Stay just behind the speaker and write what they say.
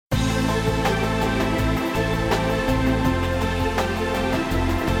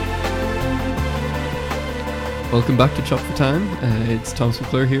Welcome back to Chop for Time. It's Thomas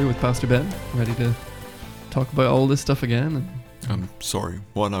McClure here with Pastor Ben, ready to talk about all this stuff again. I'm sorry,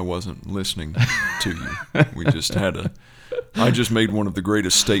 I wasn't listening to you. I just made one of the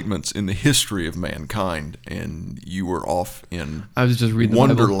greatest statements in the history of mankind, and you were off in I was just reading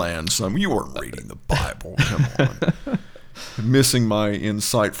Wonderland. You weren't reading the Bible. Come on. Missing my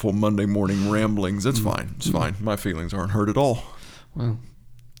insightful Monday morning ramblings. It's fine. It's fine. My feelings aren't hurt at all. Well,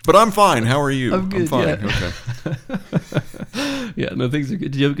 but I'm fine. How are you? I'm good, fine. Yeah. Okay. Yeah, no, things are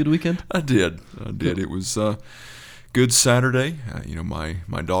good. Did you have a good weekend? I did. It was good Saturday.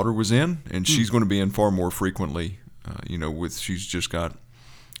 My daughter was in, and she's going to be in far more frequently. She's just got a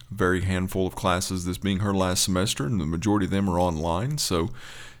very handful of classes, this being her last semester, and the majority of them are online. So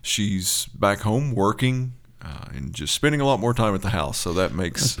she's back home working and just spending a lot more time at the house. So that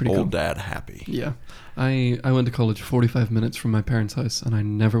makes old cool. Dad happy. Yeah. I went to college 45 minutes from my parents' house, and I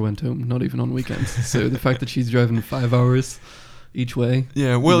never went home, not even on weekends. So the fact that she's driving 5 hours each way.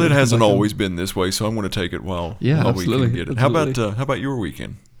 Yeah, well, it hasn't always been this way, so I'm going to take it while we can get it. Absolutely. How about your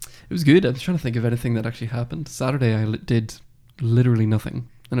weekend? It was good. I was trying to think of anything that actually happened. Saturday I did literally nothing,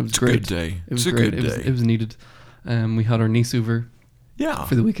 and it was great. It's a good day. It was great. It was needed. We had our niece over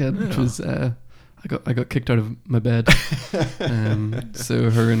for the weekend, which was I got kicked out of my bed. So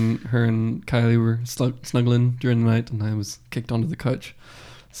her and Kylie were snuggling during the night, and I was kicked onto the couch.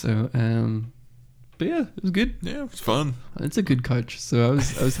 So but yeah, it was good. Yeah, it was fun. It's a good couch, so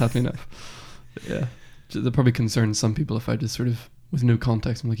I was happy enough. But yeah, that probably concerns some people if I just sort of, with no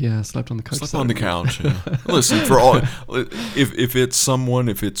context, I'm like, yeah, I slept on the couch. Slept on the couch. Yeah. Listen, for all, if it's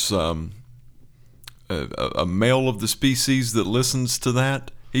a male of the species that listens to that,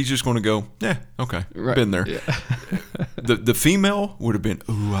 he's just going to go, yeah, okay, right. Been there. Yeah. The female would have been,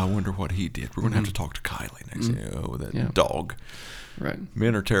 ooh, I wonder what he did. We're going to have to talk to Kylie next. Oh, that dog. Right.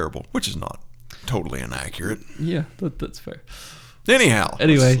 Men are terrible, which is not totally inaccurate. Yeah, that's fair. Anyhow,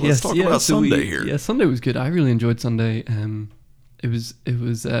 let's talk about Sunday here. Yeah, Sunday was good. I really enjoyed Sunday. It was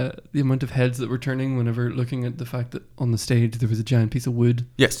the amount of heads that were turning whenever looking at the fact that on the stage there was a giant piece of wood.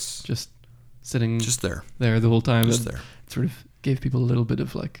 Yes. Just sitting there the whole time. Just there. It sort of gave people a little bit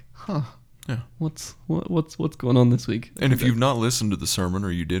of like, yeah, what's going on this week? And if you've not listened to the sermon,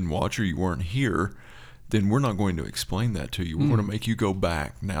 or you didn't watch, or you weren't here, then we're not going to explain that to you. We're going to make you go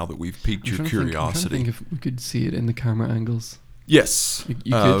back now that we've piqued your curiosity. I'm trying to think if we could see it in the camera angles. Yes,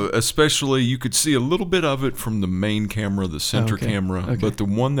 you could? Especially you could see a little bit of it from the main camera, the center camera, but the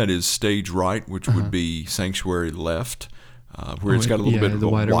one that is stage right, which would be Sanctuary left, where it's got a little bit of a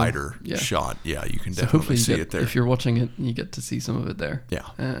wider shot. Yeah, you can definitely see it there. If you're watching it, you get to see some of it there. Yeah.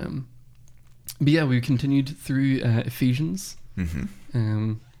 But yeah, we continued through Ephesians.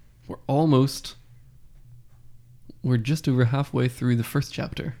 Mm-hmm. We're just over halfway through the first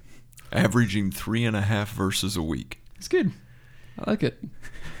chapter. Averaging 3.5 verses a week. It's good. I like it.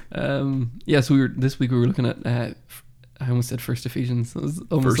 So this week we were looking at, I almost said First Ephesians. It was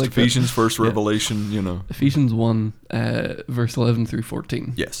almost First like Ephesians, First Revelation, Ephesians 1, verse 11 through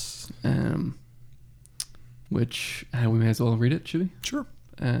 14. Yes. Which, we may as well read it, should we? Sure.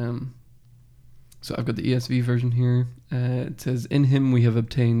 So I've got the ESV version here. It says, "In him we have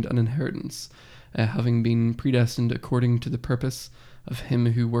obtained an inheritance, having been predestined according to the purpose of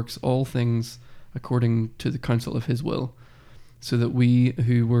him who works all things according to the counsel of his will, so that we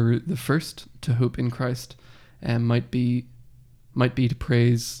who were the first to hope in Christ might be to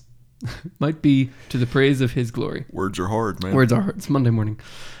the praise of his glory." Words are hard, man. Words are hard. It's Monday morning.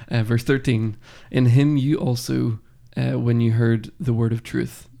 Verse 13, "In him you also, when you heard the word of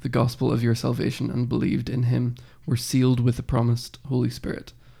truth, the gospel of your salvation, and believed in him, were sealed with the promised Holy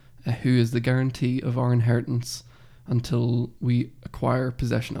Spirit, who is the guarantee of our inheritance until we acquire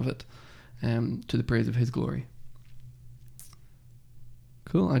possession of it, to the praise of his glory."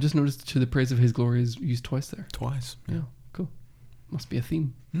 Cool. I just noticed "to the praise of his glory" is used twice there. Twice. Yeah. Cool. Must be a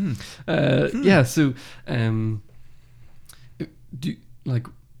theme. Mm. Yeah. So,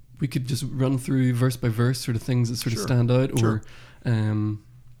 we could just run through verse by verse sort of things that sort of stand out, or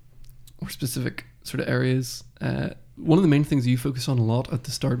specific sort of areas. One of the main things you focused on a lot at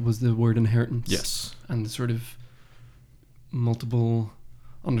the start was the word inheritance. Yes. And the sort of multiple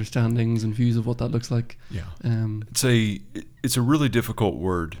understandings and views of what that looks like. Yeah. It's a really difficult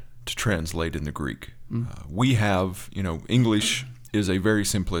word to translate in the Greek. We have, English is a very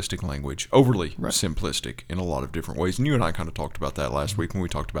simplistic language, overly simplistic in a lot of different ways. And you and I kind of talked about that last week when we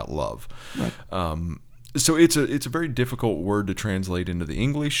talked about love. Right. So it's a very difficult word to translate into the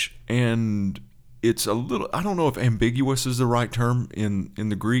English, and it's a little, I don't know if ambiguous is the right term in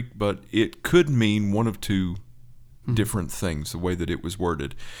the Greek, but it could mean one of two different things, the way that it was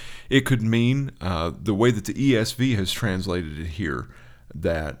worded. It could mean, the way that the ESV has translated it here,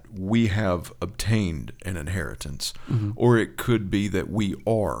 that we have obtained an inheritance, or it could be that we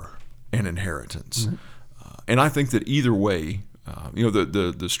are an inheritance. And I think that either way,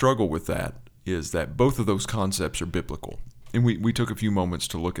 the struggle with that is that both of those concepts are biblical. And we took a few moments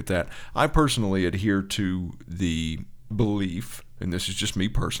to look at that. I personally adhere to the belief, and this is just me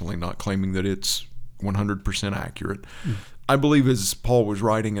personally, not claiming that it's 100% accurate. I believe as Paul was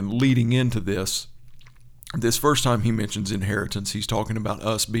writing and leading into this first time he mentions inheritance, he's talking about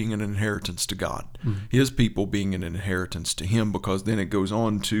us being an inheritance to God, his people being an inheritance to him, because then it goes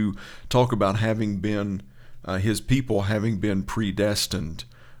on to talk about having been, his people having been predestined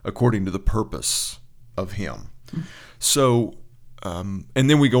according to the purpose of him. So, and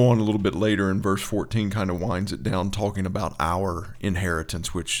then we go on a little bit later in verse 14, kind of winds it down, talking about our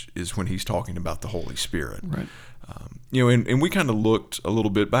inheritance, which is when he's talking about the Holy Spirit. Right. And we kind of looked a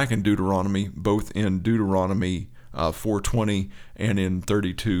little bit back in Deuteronomy, both in Deuteronomy 4:20 and in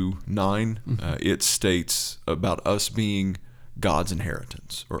 32:9. It states about us being God's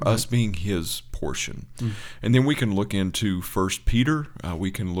inheritance, or us being his portion. And then we can look into 1 Peter.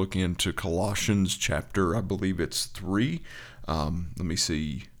 We can look into Colossians chapter, I believe it's 3. Let me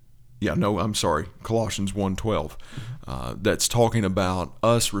see. Colossians 1:12. That's talking about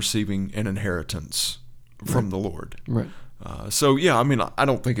us receiving an inheritance from the Lord. Right. I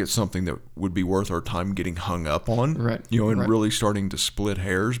don't think it's something that would be worth our time getting hung up on, and really starting to split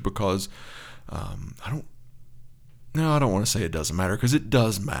hairs, because I don't want to say it doesn't matter, because it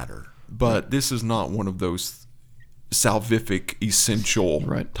does matter. But this is not one of those salvific, essential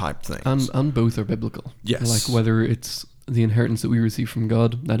type things. And both are biblical. Yes. Like whether it's the inheritance that we receive from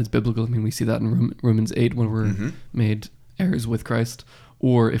God, that is biblical. I mean, we see that in Romans 8 when we're made heirs with Christ,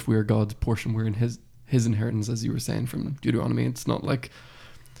 or if we are God's portion, we're in his inheritance, as you were saying from Deuteronomy. It's not like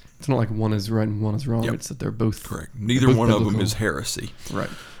one is right and one is wrong. It's that they're both correct. Neither both one biblical. of them is heresy. Right.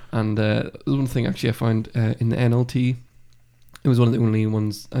 And one thing actually I found in the NLT, it was one of the only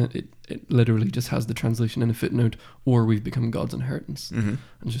ones, it literally just has the translation in a footnote, or we've become God's inheritance. And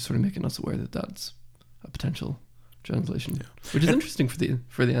just sort of making us aware that that's a potential translation, which is interesting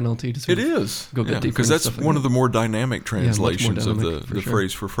for the NLT to sort of go a bit deeper, because that's one of the more dynamic translations of the sure.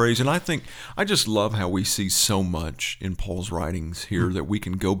 phrase for phrase. And I just love how we see so much in Paul's writings here that we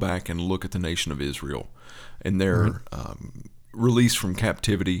can go back and look at the nation of Israel and their release from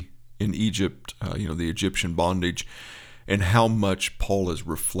captivity in Egypt, the Egyptian bondage, and how much Paul is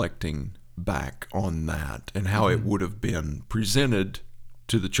reflecting back on that and how it would have been presented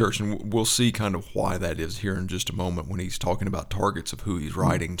to the church. And we'll see kind of why that is here in just a moment when he's talking about targets of who he's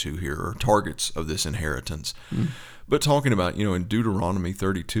writing to here, or targets of this inheritance. But talking about, in Deuteronomy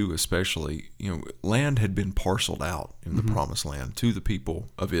 32 especially, land had been parceled out in the promised land to the people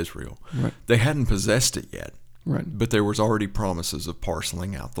of Israel. Right. They hadn't possessed it yet. Right. But there was already promises of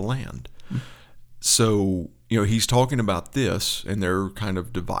parceling out the land. So, he's talking about this, and they're kind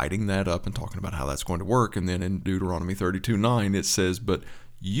of dividing that up and talking about how that's going to work. And then in Deuteronomy 32:9, it says, but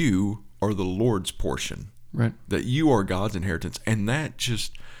you are the Lord's portion. Right. That you are God's inheritance. And that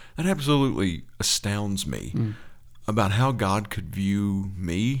absolutely astounds me about how God could view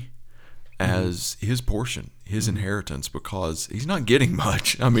me as his portion, his inheritance, because he's not getting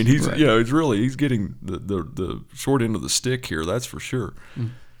much. I mean, he's he's getting the short end of the stick here, that's for sure.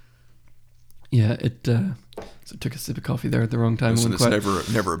 Yeah, so took a sip of coffee there at the wrong time. Listen, it's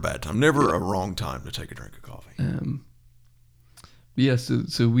never a bad time, never a wrong time to take a drink of coffee.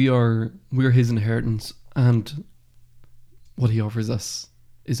 So we're his inheritance, and what he offers us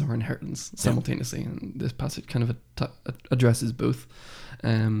is our inheritance simultaneously. And this passage kind of addresses both.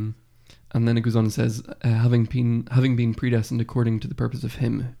 And then it goes on and says, having been predestined according to the purpose of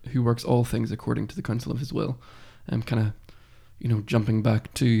him who works all things according to the counsel of his will. Kind of, jumping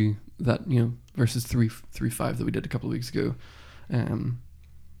back to that, verses 3-5 that we did a couple of weeks ago,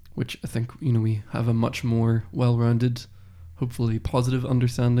 which I think, we have a much more well-rounded, hopefully positive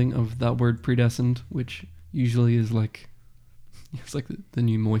understanding of that word predestined, which usually is like, it's like the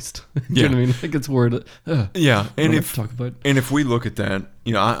new moist. You know what I mean? Like it's a word. And if we look at that,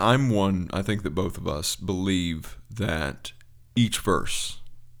 I'm one. I think that both of us believe that each verse,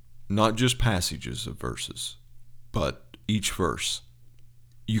 not just passages of verses, but each verse,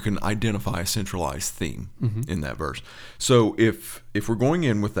 you can identify a centralized theme in that verse. So if we're going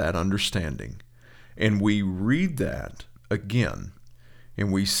in with that understanding, and we read that again,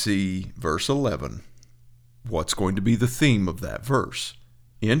 and we see verse 11. What's going to be the theme of that verse?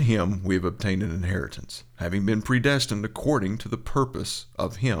 In him we have obtained an inheritance, having been predestined according to the purpose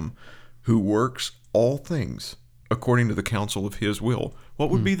of him who works all things according to the counsel of his will.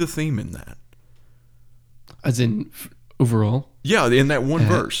 What would be the theme in that? As in overall? Yeah, in that one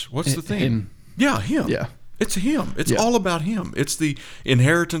verse. What's the theme? Him. Yeah, him. Yeah. It's him. It's Yeah. all about him. It's the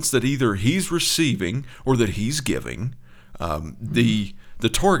inheritance that either he's receiving or that he's giving. The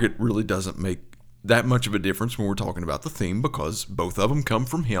target really doesn't make that much of a difference when we're talking about the theme, because both of them come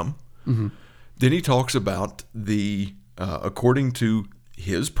from him. Mm-hmm. Then he talks about the according to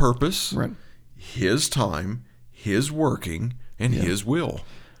his purpose, Right. his time, his working, and his will.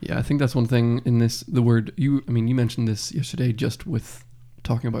 Yeah, I think that's one thing in this, the word, you mentioned this yesterday just with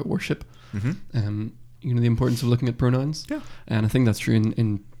talking about worship. Mm-hmm. The importance of looking at pronouns. Yeah. And I think that's true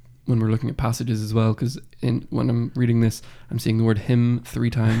in when we're looking at passages as well, because when I'm reading this, I'm seeing the word him 3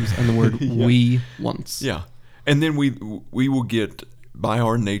 times and the word we once. Yeah. And then we will get, by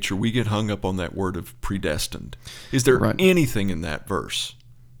our nature, we get hung up on that word of predestined. Is there anything in that verse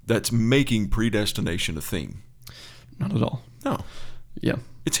that's making predestination a theme? Not at all. No. Yeah.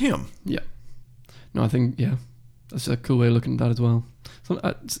 It's him. Yeah. No, I think, that's a cool way of looking at that as well. So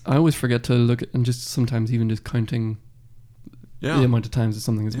I always forget to look at, and just sometimes even just counting the amount of times that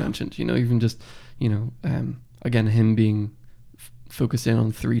something is mentioned, even just, again, him being focused in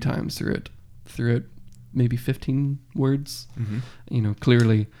on 3 times throughout maybe 15 words. Mm-hmm.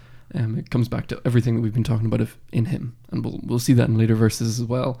 Clearly it comes back to everything that we've been talking about in him, and we'll see that in later verses as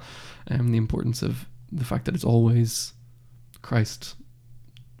well. The importance of the fact that it's always Christ,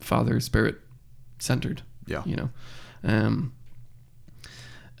 Father, Spirit centered. Yeah.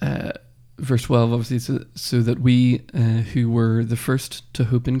 Verse 12, obviously, so that we who were the first to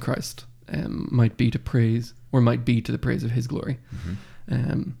hope in Christ might be to the praise of his glory.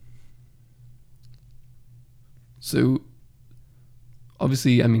 Mm-hmm. So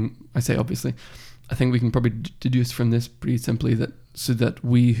obviously, I say obviously, I think we can probably deduce from this pretty simply that so that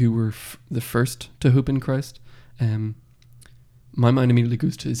we who were the first to hope in Christ, my mind immediately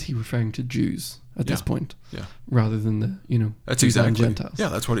goes to, is he referring to Jews at this point? Yeah. Rather than the, that's Jews and exactly, Gentiles.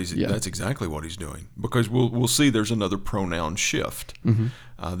 yeah, that's exactly what he's doing, because we'll see there's another pronoun shift,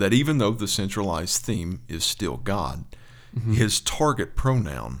 that even though the centralized theme is still God, his target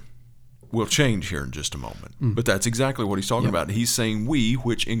pronoun will change here in just a moment. But that's exactly what he's talking about. He's saying we,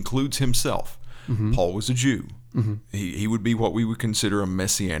 which includes himself. Paul was a Jew. He would be what we would consider a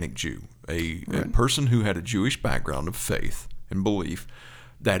Messianic Jew, a person who had a Jewish background of faith and belief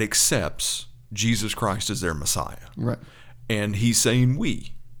that accepts Jesus Christ as their Messiah. Right. And he's saying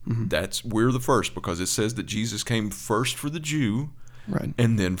we. We're the first, because it says that Jesus came first for the Jew,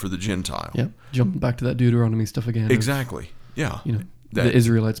 and then for the Gentile. Yeah. Jumping back to that Deuteronomy stuff again. Exactly. The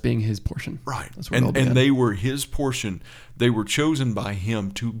Israelites being his portion. Right. That's where it all began. And they were his portion. They were chosen by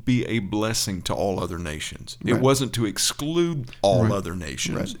him to be a blessing to all other nations. It wasn't to exclude all other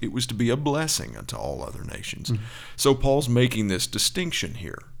nations. It was to be a blessing unto all other nations. So Paul's making this distinction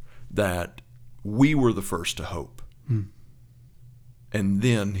here, that we were the first to hope. And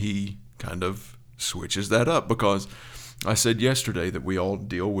then he kind of switches that up, because I said yesterday that we all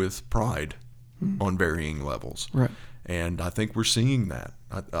deal with pride on varying levels. Right. And I think we're seeing that.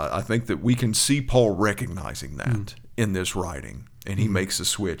 I think that we can see Paul recognizing that in this writing, and he makes a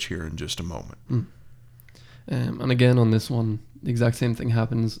switch here in just a moment. And again, on this one, the exact same thing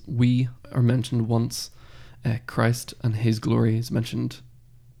happens. We are mentioned once. Christ and his glory is mentioned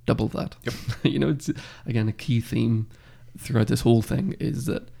double that. Yep. It's, again, a key theme throughout this whole thing is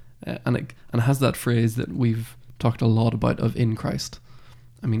that, and it has that phrase that we've talked a lot about of in Christ.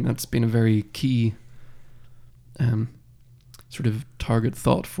 That's been a very key sort of target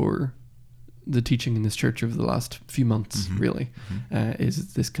thought for the teaching in this church over the last few months, really,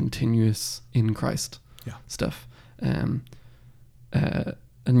 is this continuous in Christ stuff. And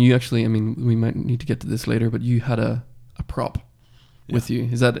you actually, we might need to get to this later, but you had a prop with you.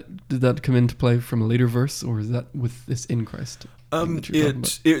 Did that come into play from a later verse, or is that with this in Christ?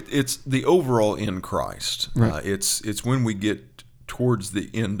 It's the overall in Christ. Right. It's when we get towards the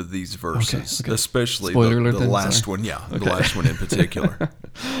end of these verses, Okay. especially Spoiler alert the then, last sorry. one. Yeah, the last one in particular.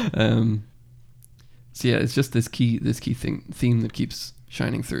 So yeah, it's just this key theme that keeps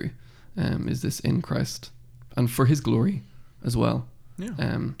shining through. Is this in Christ and for his glory as well.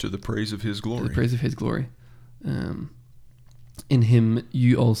 Yeah. To the praise of his glory. To the praise of his glory. In him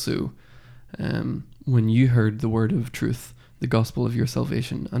you also, when you heard the word of truth, the gospel of your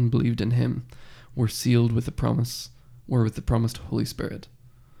salvation, and believed in him, were sealed with the promised Holy Spirit.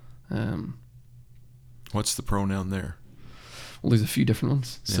 What's the pronoun there? Well, there's a few different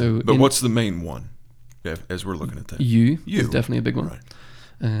ones. Yeah. So, but what's the main one? As we're looking at that, you is definitely a big one.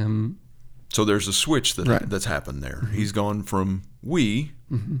 Right. So there's a switch that's happened there. He's gone from we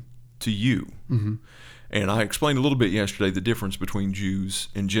to you, And I explained a little bit yesterday the difference between Jews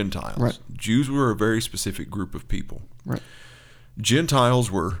and Gentiles. Right. Jews were a very specific group of people. Right. Gentiles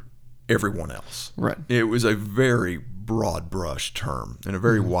were everyone else. Right. It was a very broad brush term and a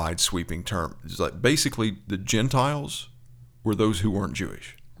very wide sweeping term. It's like basically the Gentiles were those who weren't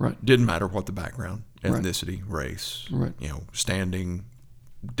Jewish. Right. Didn't matter what the background, ethnicity, race, Right. standing,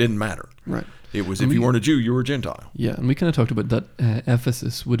 didn't matter. Right. It was if you weren't a Jew, you were a Gentile. Yeah, and we kind of talked about that.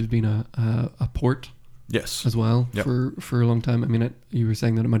 Ephesus would have been a port Yes. as well Yep. for a long time. I mean, you were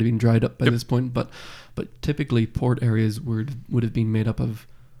saying that it might have been dried up by this point, but typically port areas would have been made up of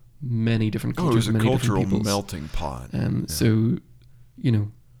many different It cultures, was a many cultural different peoples. melting pot. So,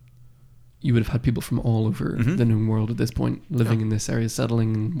 you would have had people from all over the known world at this point living in this area,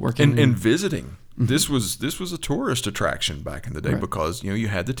 settling and working and visiting. This was a tourist attraction back in the day because you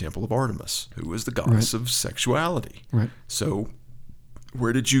had the Temple of Artemis, who was the goddess of sexuality. Right. So,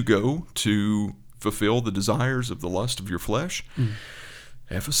 where did you go to fulfill the desires of the lust of your flesh?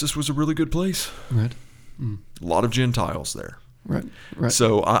 Ephesus was a really good place. Right. A lot of Gentiles there. Right. Right.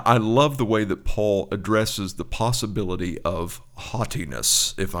 So I love the way that Paul addresses the possibility of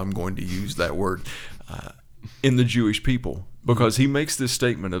haughtiness, if I'm going to use that word, in the Jewish people, because he makes this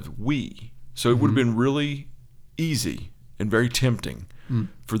statement of we. So it would have been really easy and very tempting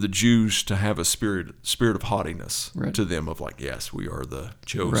for the Jews to have a spirit of haughtiness to them, of like, yes, we are the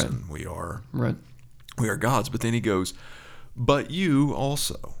chosen, we are God's. But then he goes, but you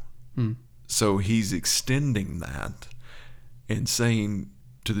also. So he's extending that and saying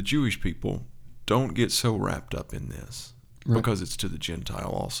to the Jewish people, don't get so wrapped up in this, because it's to the Gentile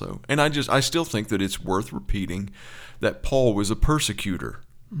also. And I still think that it's worth repeating that Paul was a persecutor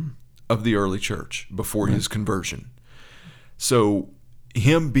of the early church before his conversion. So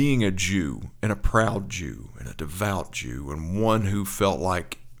him being a Jew, and a proud Jew, and a devout Jew, and one who felt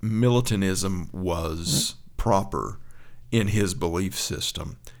like militantism was proper in his belief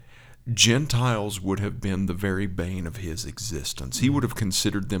system, Gentiles would have been the very bane of his existence. He would have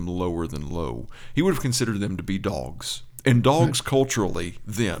considered them lower than low. He would have considered them to be dogs. And dogs culturally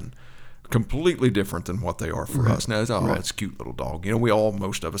then, completely different than what they are for us. Now, it's a cute little dog.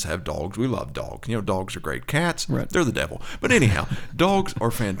 Most of us have dogs. We love dogs. Dogs are great. Cats, they're the devil. But anyhow, dogs are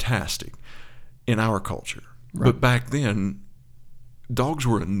fantastic in our culture. But back then, dogs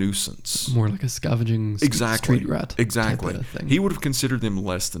were a nuisance. More like a scavenging street rat. Exactly. Type of thing. He would have considered them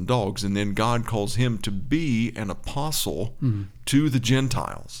less than dogs, and then God calls him to be an apostle to the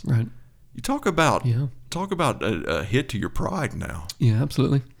Gentiles. Right. You talk about a hit to your pride now. Yeah,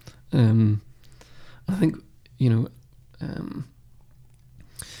 absolutely. I think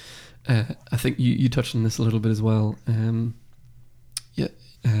I think you touched on this a little bit as well.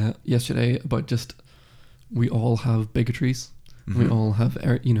 Yesterday about just we all have bigotries. We all have,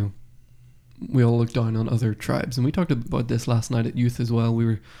 we all look down on other tribes. And we talked about this last night at youth as well. We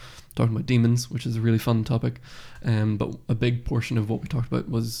were talking about demons, which is a really fun topic. But a big portion of what we talked about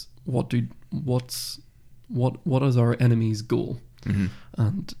was what is our enemy's goal?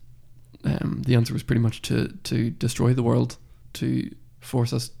 And the answer was pretty much to destroy the world, to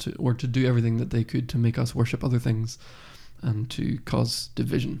force us to, or to do everything that they could to make us worship other things and to cause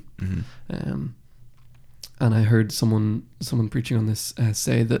division. And I heard someone preaching on this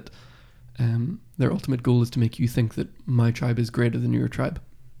say that their ultimate goal is to make you think that my tribe is greater than your tribe,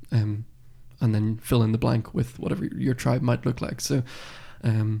 and then fill in the blank with whatever your tribe might look like. So,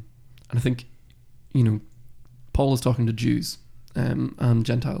 and I think, Paul is talking to Jews and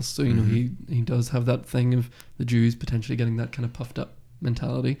Gentiles. So, he does have that thing of the Jews potentially getting that kind of puffed up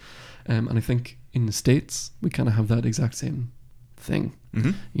mentality. And I think in the States, we kind of have that exact same thing,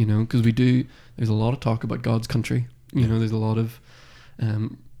 because there's a lot of talk about God's country. There's a lot of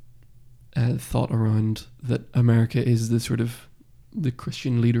thought around that America is the sort of the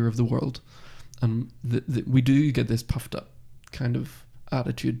Christian leader of the world, and we do get this puffed up kind of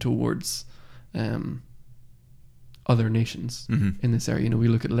attitude towards other nations in this area. We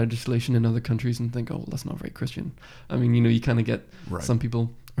look at legislation in other countries and think, oh, well, that's not very Christian. I mean, you kind of get some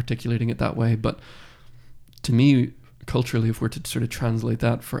people articulating it that way, but to me, culturally, if we're to sort of translate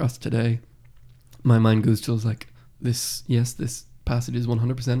that for us today, my mind goes to like this passage is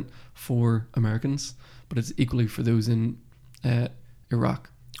 100% for Americans, but it's equally for those in Iraq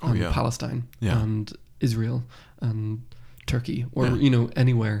and Palestine and Israel and Turkey, or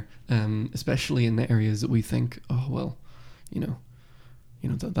anywhere, especially in the areas that we think, oh well,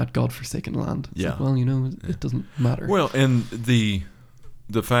 that God-forsaken land. It's like, well, it doesn't matter. Well, and the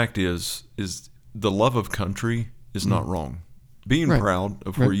fact is the love of country is not wrong. Being proud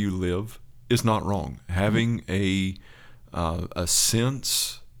of where you live is not wrong. Having a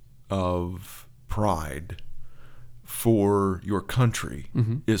sense of pride for your country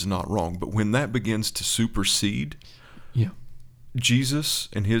is not wrong. But when that begins to supersede Jesus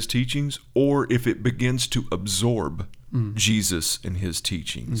and his teachings, or if it begins to absorb Jesus and his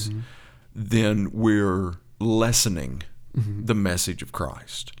teachings, then we're lessening the message of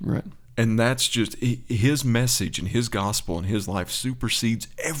Christ. Right. And that's just his message and his gospel and his life supersedes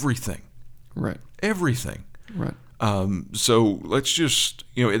everything. Right. Everything. Right. So let's just,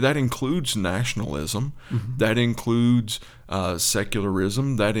 that includes nationalism, that includes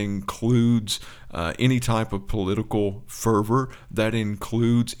secularism, that includes any type of political fervor, that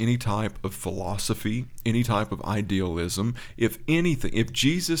includes any type of philosophy, any type of idealism. If anything,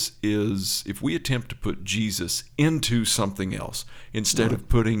 if we attempt to put Jesus into something else instead of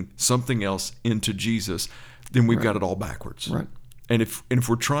putting something else into Jesus, then we've got it all backwards. Right. And if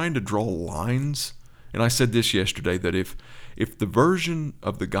we're trying to draw lines, and I said this yesterday, that if the version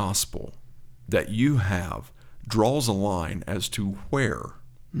of the gospel that you have draws a line as to where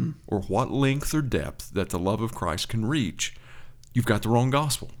or what length or depth that the love of Christ can reach, you've got the wrong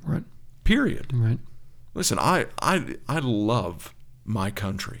gospel. Right. Period. Right. Listen, I love my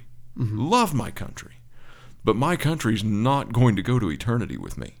country. Love my country. But my country's not going to go to eternity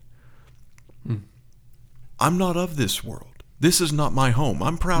with me. I'm not of this world. This is not my home.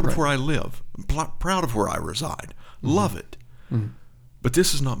 I'm proud of where I live. I'm proud of where I reside. Love it. But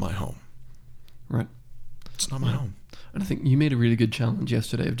this is not my home. Right. It's not my home. And I think you made a really good challenge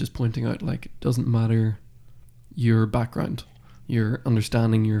yesterday of just pointing out, like, it doesn't matter your background, your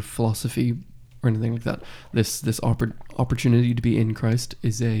understanding, your philosophy, or anything like that. This opportunity to be in Christ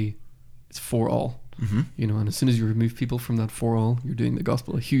it's for all. And as soon as you remove people from that for all, you're doing the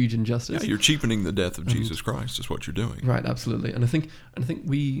gospel a huge injustice. Yeah, you're cheapening the death of Jesus Christ is what you're doing. Right, absolutely. And I think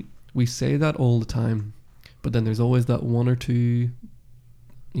we say that all the time, but then there's always that one or two,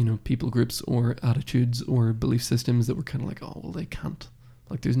 people groups or attitudes or belief systems that we're kind of like, oh, well, they can't.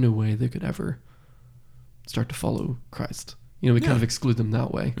 Like, there's no way they could ever start to follow Christ. We kind of exclude them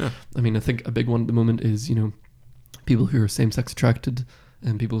that way. Yeah. I mean, I think a big one at the moment is, people who are same-sex attracted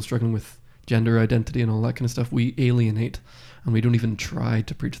and people struggling with gender identity and all that kind of stuff. We alienate, and we don't even try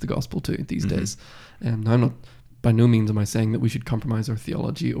to preach the gospel to these days. And I'm not, by no means am I saying that we should compromise our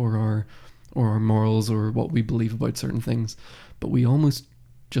theology or our morals or what we believe about certain things, but we almost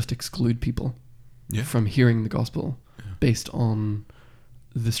just exclude people from hearing the gospel based on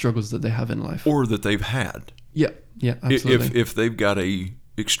the struggles that they have in life or that they've had. Yeah, absolutely. If they've got a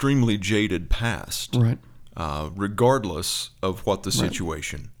extremely jaded past, right, regardless of what the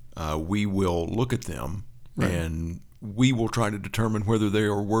situation, we will look at them and we will try to determine whether they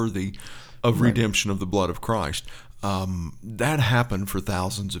are worthy of redemption of the blood of Christ. That happened for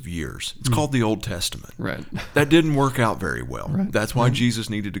thousands of years. It's called the Old Testament. Right. That didn't work out very well. Right. That's why Jesus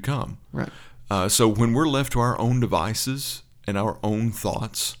needed to come. Right. So when we're left to our own devices and our own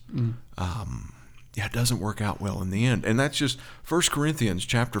thoughts, it doesn't work out well in the end. And that's just 1 Corinthians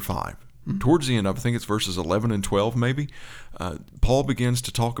chapter 5. Towards the end, I think it's verses 11 and 12 maybe, Paul begins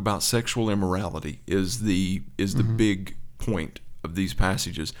to talk about sexual immorality is the big point of these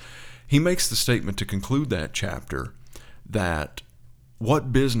passages. He makes the statement to conclude that chapter that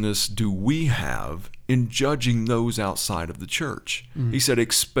what business do we have in judging those outside of the church? He said,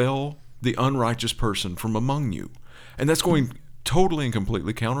 expel the unrighteous person from among you. And that's going totally and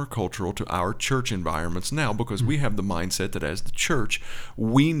completely countercultural to our church environments now, because we have the mindset that as the church,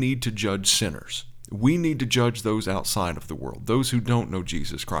 we need to judge sinners. We need to judge those outside of the world, those who don't know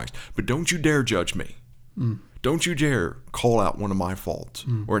Jesus Christ. But don't you dare judge me. Don't you dare call out one of my faults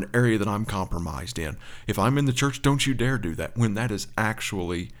or an area that I'm compromised in. If I'm in the church, don't you dare do that, when that is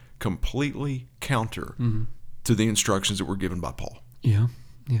actually completely counter to the instructions that were given by Paul. Yeah.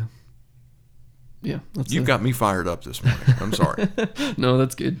 You've got me fired up this morning. I'm sorry. No,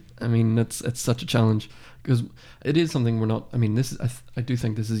 that's good. I mean, it's such a challenge, because it is something we're not. I mean, this is. I do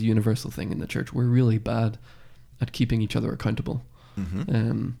think this is a universal thing in the church. We're really bad at keeping each other accountable,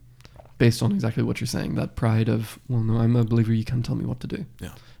 based on exactly what you're saying. That pride of, well, no, I'm a believer. You can't tell me what to do.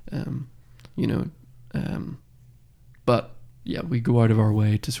 Yeah. But yeah, we go out of our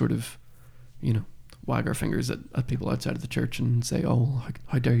way to sort of, wag our fingers at people outside of the church and say, oh,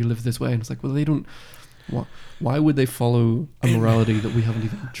 how dare you live this way? And it's like, well, they don't. Why would they follow a morality that we haven't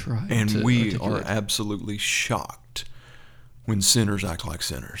even tried? And we are absolutely shocked when sinners act like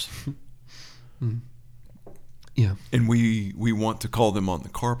sinners. Yeah. And we want to call them on the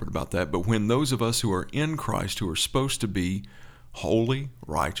carpet about that. But when those of us who are in Christ, who are supposed to be holy,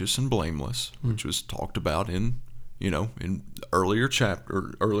 righteous, and blameless, which was talked about in earlier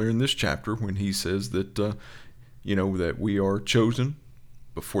in this chapter, when he says that, that we are chosen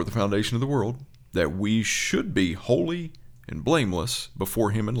before the foundation of the world, that we should be holy and blameless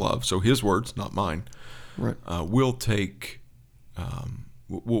before him in love. So his words, not mine. Right. We'll take,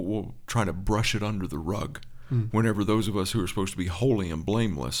 we'll try to brush it under the rug whenever those of us who are supposed to be holy and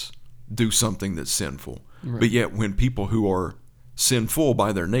blameless do something that's sinful. Right. But yet when people who are sinful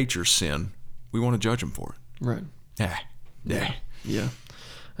by their nature sin, we want to judge them for it. Right. Yeah. Yeah.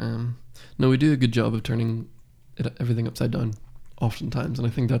 No, we do a good job of turning everything upside down oftentimes. And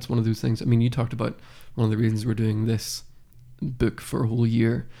I think that's one of those things. I mean, you talked about one of the reasons we're doing this book for a whole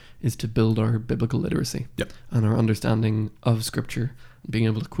year is to build our biblical literacy and our understanding of Scripture, being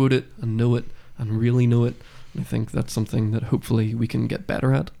able to quote it and know it and really know it. And I think that's something that hopefully we can get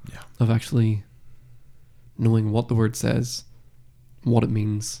better at, of actually knowing what the Word says, what it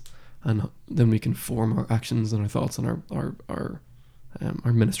means, and then we can form our actions and our thoughts and our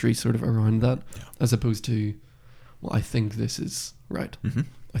ministry sort of around that, as opposed to, well, I think this is right. Mm-hmm.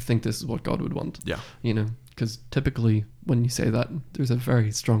 I think this is what God would want. Yeah. You know, because typically when you say that, there's a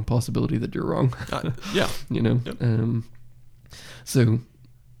very strong possibility that you're wrong. You know. Yep. So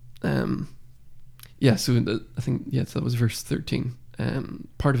I think, so that was verse 13.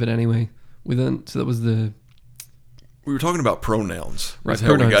 Part of it anyway. So that was the... We were talking about pronouns. Right, That's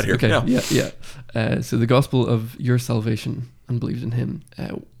how we got here. Okay, so the gospel of your salvation and believed in him,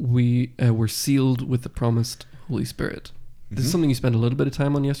 we were sealed with the promised Holy Spirit. This is something you spent a little bit of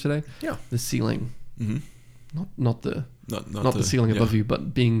time on yesterday. Yeah. The sealing. Mm-hmm. Not the sealing above you,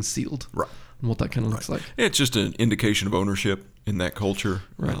 but being sealed. Right. And what that kind of looks like. It's just an indication of ownership in that culture.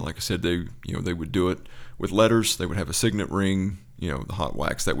 Right. Like I said, they would do it with letters. They would have a signet ring. The hot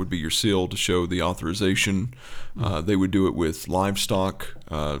wax, that would be your seal to show the authorization. They would do it with livestock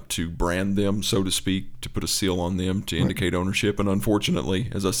to brand them, so to speak, to put a seal on them to indicate ownership. And unfortunately,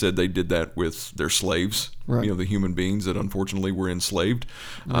 as I said, they did that with their slaves, the human beings that unfortunately were enslaved.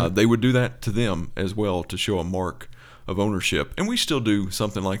 They would do that to them as well to show a mark of ownership. And we still do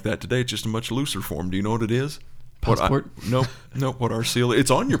something like that today. It's just a much looser form. Do you know what it is? Passport? No, what our seal is. It's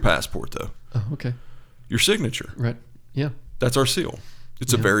on your passport, though. Oh, okay. Your signature. Right, yeah. That's our seal.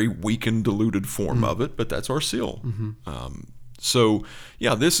 It's a very weakened, diluted form of it, but that's our seal. Mm-hmm.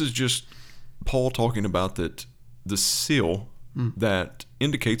 This is just Paul talking about that the seal that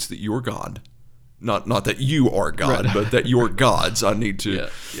indicates that you're God. Not that you are God, but that you're God's. I need to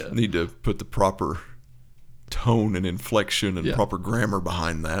put the proper tone and inflection and proper grammar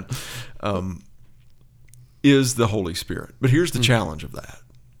behind that. Is the Holy Spirit. But here's the challenge of that.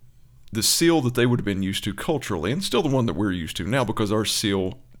 The seal that they would have been used to culturally, and still the one that we're used to now, because our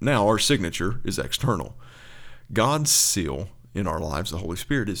signature is external. God's seal in our lives, the Holy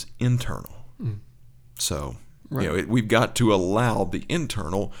Spirit, is internal. So, we've got to allow the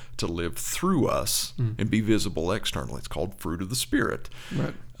internal to live through us and be visible externally. It's called fruit of the Spirit.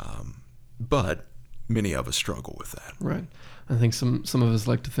 Right. But many of us struggle with that. Right. I think some of us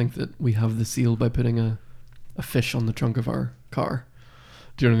like to think that we have the seal by putting a fish on the trunk of our car.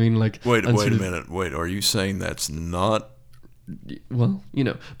 Do you know what I mean? Like, wait a minute. Wait, are you saying that's not? Well,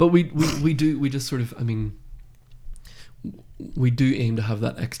 but we just sort of, I mean, we do aim to have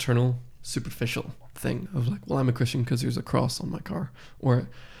that external, superficial thing of like, well, I'm a Christian because there's a cross on my car, or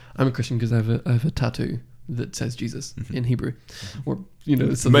I'm a Christian because I have a tattoo that says Jesus in Hebrew, or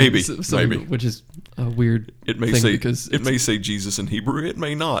maybe, which is a weird. It may thing say because it may say Jesus in Hebrew. It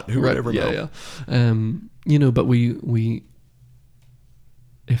may not. Who would ever know? Yeah. But we.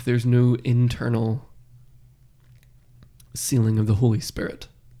 If there's no internal sealing of the Holy Spirit,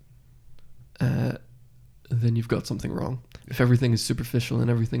 then you've got something wrong. If everything is superficial and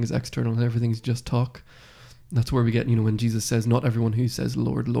everything is external and everything is just talk, that's where we get, when Jesus says, not everyone who says,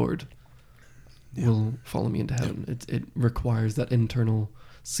 Lord, Lord, will follow me into heaven. It requires that internal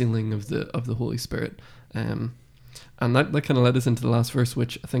sealing of the Holy Spirit. And that kind of led us into the last verse,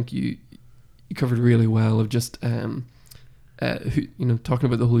 which I think you covered really well, of just... talking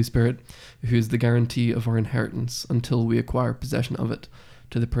about the Holy Spirit, who is the guarantee of our inheritance until we acquire possession of it,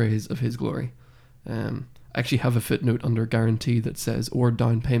 to the praise of his glory. I actually have a footnote under guarantee that says, or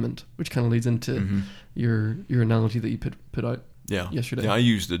down payment, which kind of leads into your analogy that you put out yesterday. Yeah, I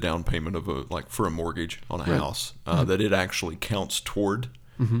used a down payment of for a mortgage on a house, that it actually counts toward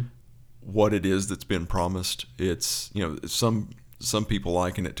what it is that's been promised. It's, some people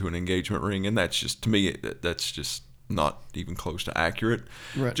liken it to an engagement ring, and that's just, to me, that's just not even close to accurate.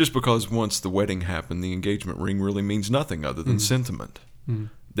 Right. Just because once the wedding happened, the engagement ring really means nothing other than sentiment.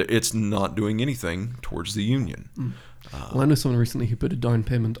 It's not doing anything towards the union. Well, I know someone recently who put a down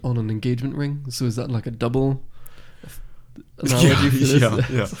payment on an engagement ring. So is that like a double analogy for this?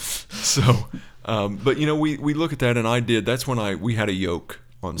 Yeah. So, but we look at that, and that's when we had a yoke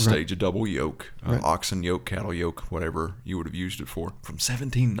on stage, a double yoke, Right. oxen yoke, cattle yoke, whatever you would have used it for, from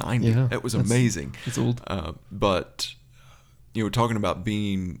 1790. Yeah, That was amazing. It's old. But, talking about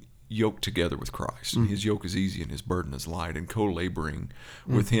being yoked together with Christ, and his yoke is easy and his burden is light, and co-laboring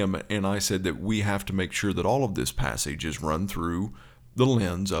with him. And I said that we have to make sure that all of this passage is run through the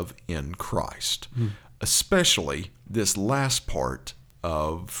lens of in Christ, especially this last part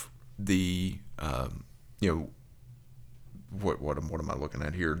of the, what am I looking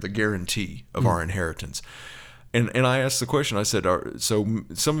at here? The guarantee of our inheritance. And I asked the question, I said, so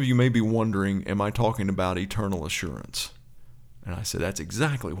some of you may be wondering, am I talking about eternal assurance? And I said, that's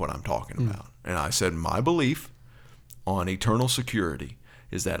exactly what I'm talking about. And I said, my belief on eternal security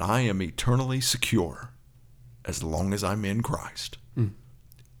is that I am eternally secure as long as I'm in Christ.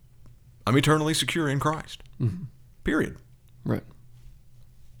 I'm eternally secure in Christ. Period. Right.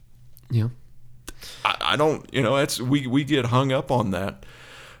 Yeah. I don't, we get hung up on that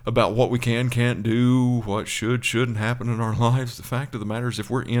about what we can't do, what shouldn't happen in our lives. The fact of the matter is, if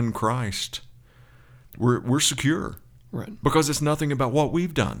we're in Christ, we're secure. Right. Because it's nothing about what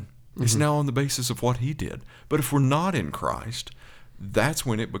we've done. It's now on the basis of what he did. But if we're not in Christ, that's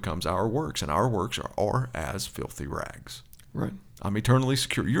when it becomes our works, and our works are as filthy rags. Right. I'm eternally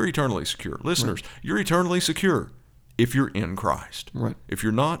secure. You're eternally secure. Listeners, you're eternally secure if you're in Christ. Right. If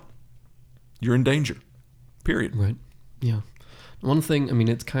you're not, you're in danger. Period. Right. Yeah. One thing, I mean,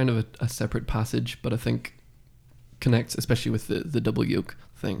 it's kind of a separate passage, but I think connects, especially with the double yoke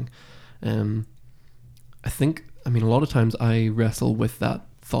thing. I think, I mean, a lot of times I wrestle with that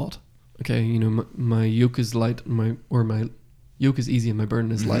thought. Okay, my yoke is light, my yoke is easy and my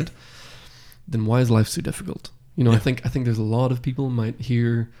burden is light. Then why is life so difficult? I think there's a lot of people might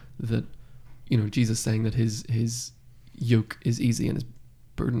hear that, Jesus saying that his yoke is easy and his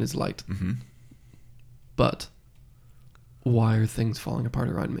burden is light. But why are things falling apart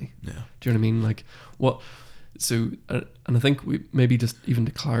around me? Yeah. Do you know what I mean? Like, what? So, and I think we maybe just even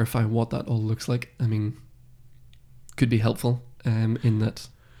to clarify what that all looks like. I mean, could be helpful in that.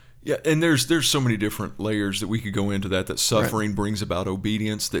 Yeah, and there's so many different layers that we could go into that suffering brings about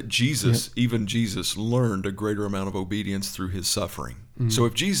obedience, that even Jesus learned a greater amount of obedience through his suffering. So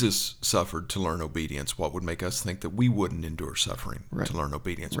if Jesus suffered to learn obedience, what would make us think that we wouldn't endure suffering to learn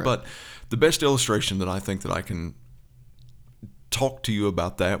obedience? Right. But the best illustration that I think that I can talk to you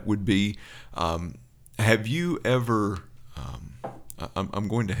about that would be, have you ever... I'm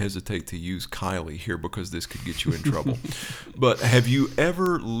going to hesitate to use Kylie here because this could get you in trouble. But have you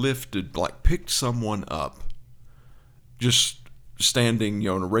ever picked someone up, just standing, in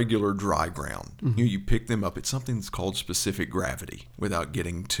a regular dry ground? You pick them up. It's something that's called specific gravity, without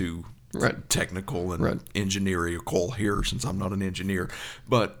getting too technical and engineerical here, since I'm not an engineer.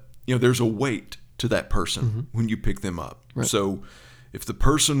 But, there's a weight to that person when you pick them up. Right. So if the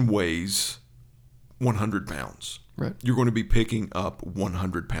person weighs 100 pounds, you're going to be picking up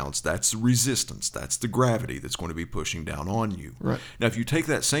 100 pounds. That's the resistance. That's the gravity that's going to be pushing down on you. Right. Now, if you take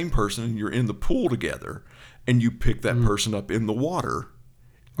that same person and you're in the pool together and you pick that person up in the water,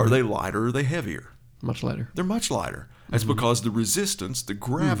 are they lighter or are they heavier? Much lighter. They're much lighter. That's because the resistance, the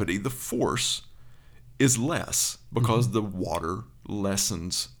gravity, the force is less, because the water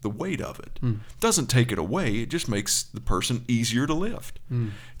lessens the weight of it. Doesn't take it away. It just makes the person easier to lift.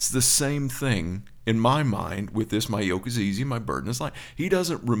 It's the same thing in my mind with this. My yoke is easy, my burden is light. He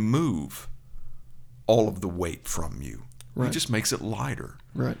doesn't remove all of the weight from you. He just makes it lighter.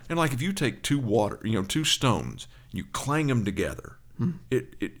 Right. And like if you take two stones, you clang them together,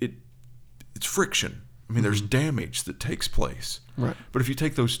 it's friction. I mean, there's damage that takes place. Right. But if you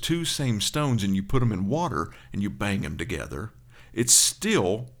take those two same stones and you put them in water and you bang them together, there's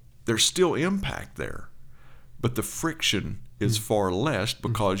still impact there. But the friction is far less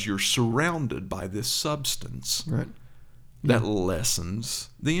because you're surrounded by this substance that lessens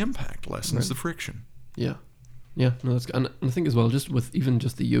the impact, lessens the friction. Yeah. Yeah. No, that's good. And I think as well, just with even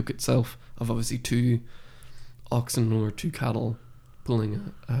just the yoke itself of obviously two oxen or two cattle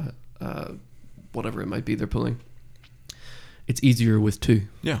pulling whatever it might be they're pulling, it's easier with two.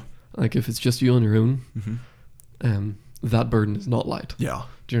 Yeah. Like if it's just you on your own, that burden is not light. Yeah.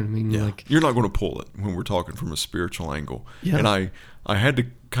 Do you know what I mean? Yeah. Like, you're not going to pull it when we're talking from a spiritual angle. Yeah. And I had to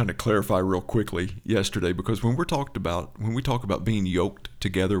kind of clarify real quickly yesterday, because when we talk about being yoked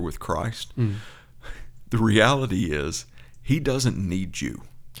together with Christ, the reality is he doesn't need you.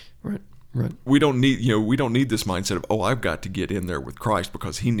 Right. Right. We don't need this mindset of, oh, I've got to get in there with Christ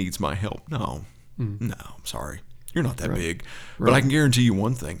because he needs my help. No, I'm sorry. You're not that big. But I can guarantee you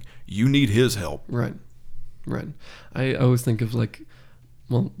one thing. You need his help. Right. Right. I always think of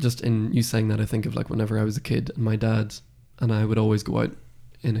just in you saying that, I think of whenever I was a kid and my dad and I would always go out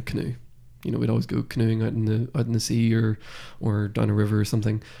in a canoe. You know, we'd always go canoeing out in the sea or down a river or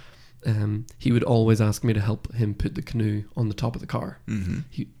something. He would always ask me to help him put the canoe on the top of the car.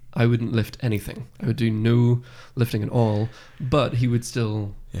 Mm-hmm. I wouldn't lift anything. I would do no lifting at all, but he would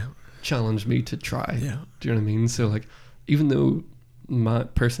still challenge me to try. Yeah. Do you know what I mean? So like, even though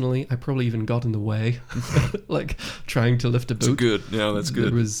personally, I probably even got in the way, like trying to lift a boat. That's good. Yeah, that's good.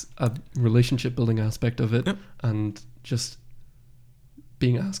 There was a relationship building aspect of it, Yep. and just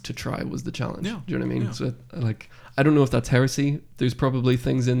being asked to try was the challenge. Yeah. Do you know what I mean? Yeah. So like, I don't know if that's heresy. There's probably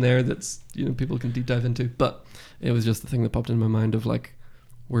things in there that's, you know, people can deep dive into, but it was just the thing that popped in my mind of like,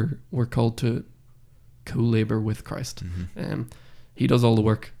 we're called to co-labor with Christ. Mm-hmm. He does all the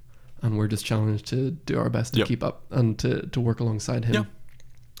work, and we're just challenged to do our best to Yep. keep up and to work alongside him.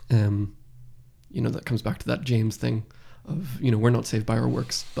 You know, that comes back to that James thing of, you know, we're not saved by our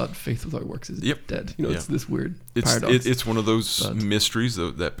works, but faith without works is dead. You know, it's this weird paradox. It's one of those mysteries,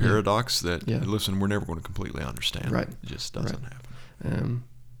 that paradox that, listen, we're never going to completely understand. Right. It just doesn't happen.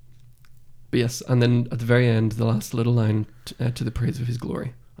 But yes, and then at the very end, the last little line, to the praise of his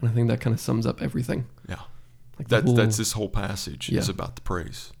glory. And I think that kind of sums up everything. Yeah. Like That's this whole passage is about the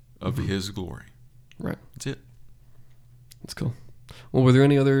praise of his glory. Right. That's it. That's cool. Well, were there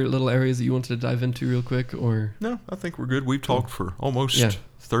any other little areas that you wanted to dive into real quick, or? No, I think we're good. We've talked for almost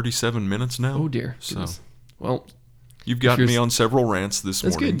 37 minutes now. Oh dear. So goodness. Well, you've gotten me on several rants this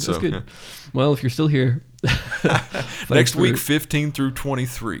morning. That's good. Well, if you're still here, next week 15 through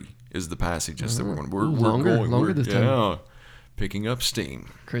 23 is the passages that we're going. We're longer this time. Yeah, picking up steam.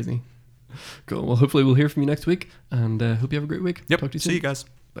 Crazy. Cool. Well, hopefully we'll hear from you next week, and hope you have a great week. Yep. Talk to you soon. See you guys.